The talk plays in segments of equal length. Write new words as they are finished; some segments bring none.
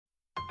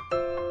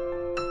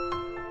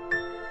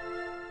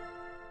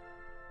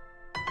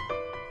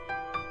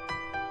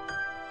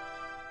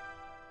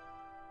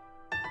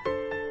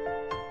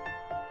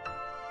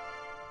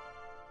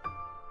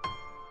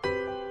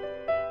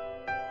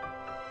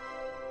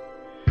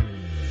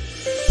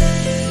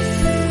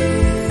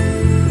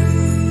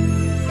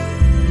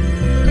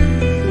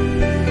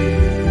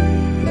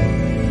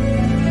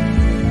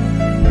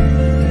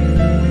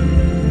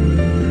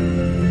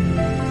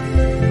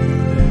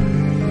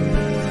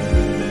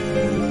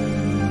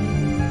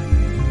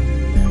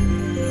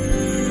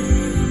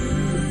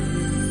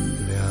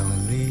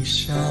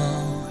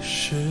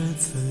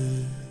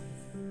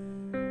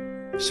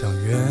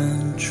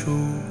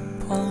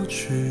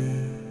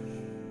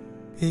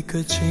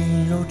颗轻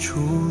柔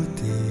触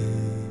底，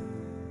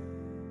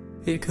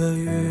一颗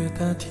雨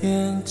打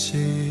天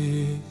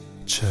际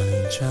成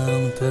长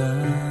的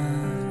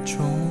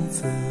种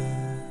子，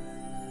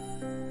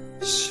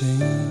心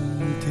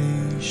底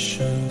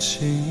升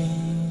起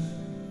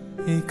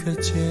一颗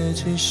接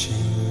近心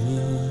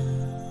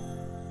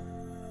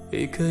意，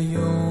一颗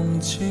用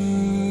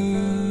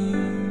尽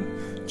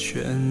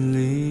全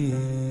力。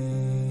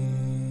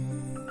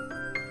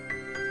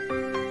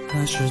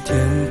那时天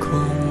空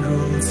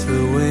如此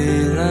蔚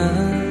蓝，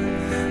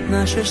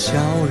那时笑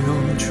容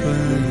春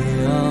意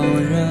盎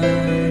然，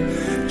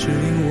指引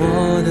我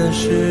的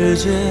世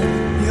界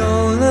有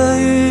了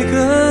一个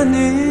你。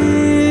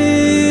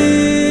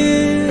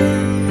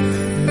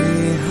你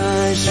还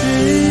记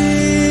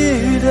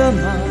得吗？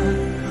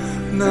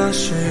那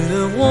时的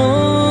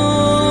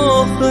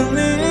我和你，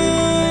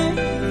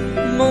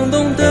懵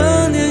懂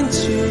的年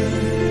纪，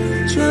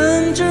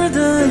真挚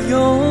的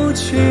友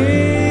情。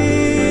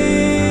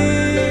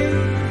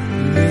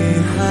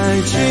还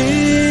记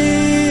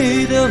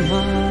得吗？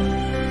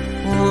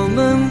我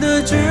们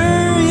的只言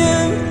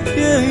片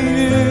语，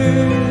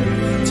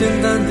简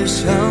单的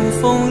像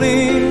风铃，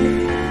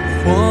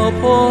活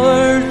泼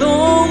而动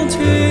听，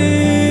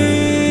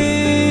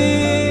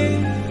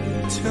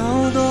跳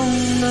动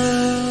了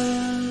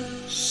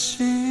心。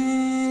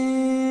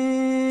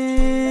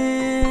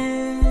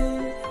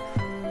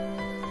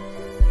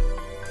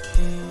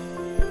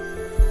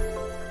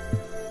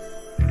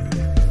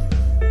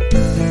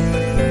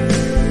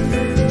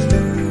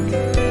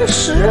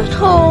石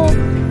头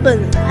本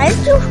来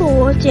就是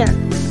我捡的。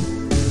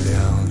两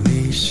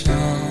粒小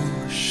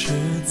石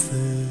子，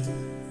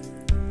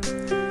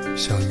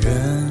向远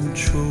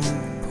处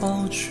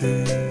抛去，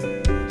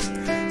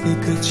一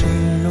颗轻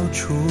柔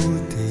触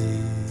底，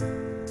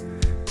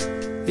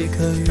一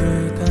颗雨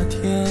打天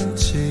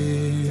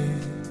际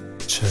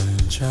成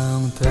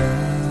长的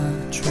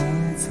种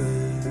子，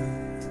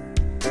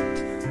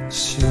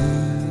心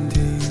底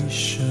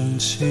升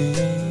起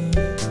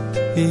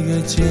一个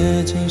接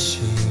近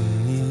心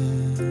意，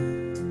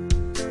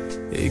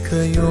一颗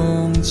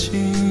用尽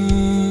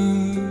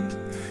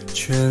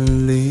全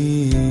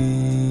力。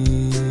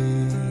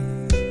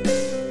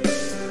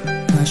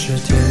那时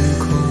天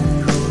空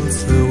如此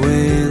蔚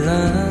蓝，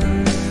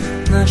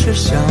那时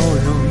笑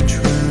容春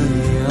意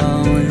盎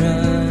然，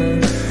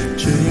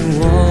指引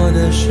我的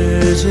世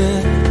界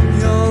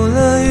有了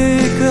一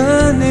个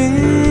你。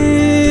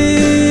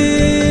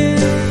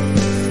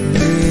你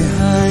还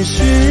记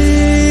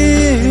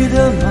得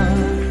吗？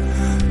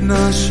那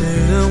时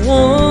的我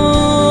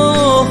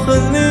和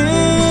你，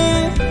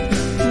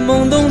懵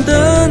懂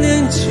的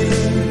年纪，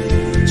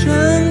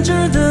真挚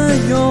的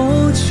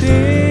友情。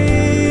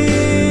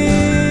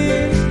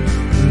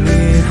你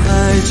还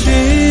记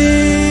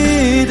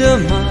得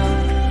吗？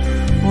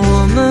我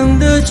们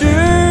的只言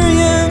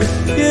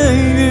片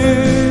语，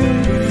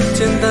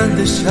简单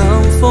的像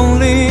风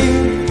铃，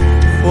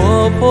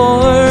活泼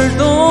而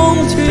动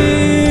听。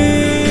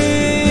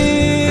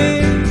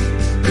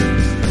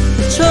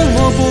沉默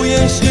不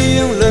言吸引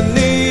了你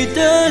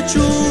的注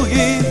意，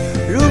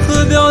如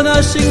何表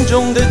达心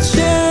中的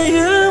千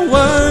言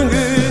万语？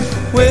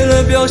为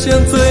了表现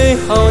最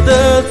好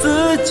的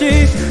自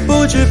己，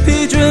不知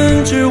疲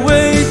倦，只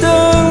为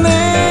等你。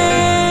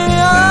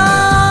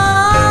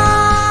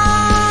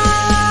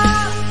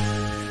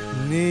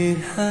你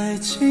还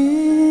记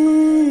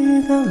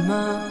得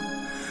吗？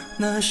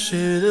那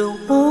时的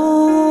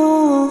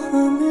我和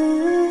你，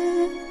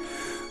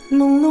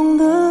浓浓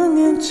的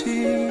年纪，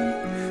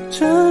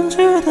真挚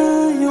的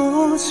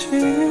友情。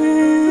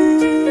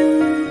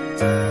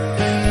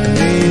你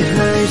还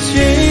记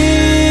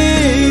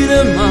得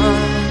吗？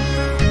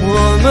我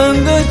们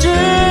的只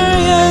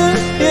言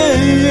片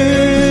语，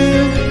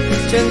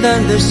简单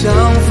的像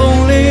风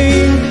铃，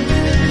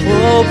活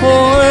泼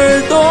而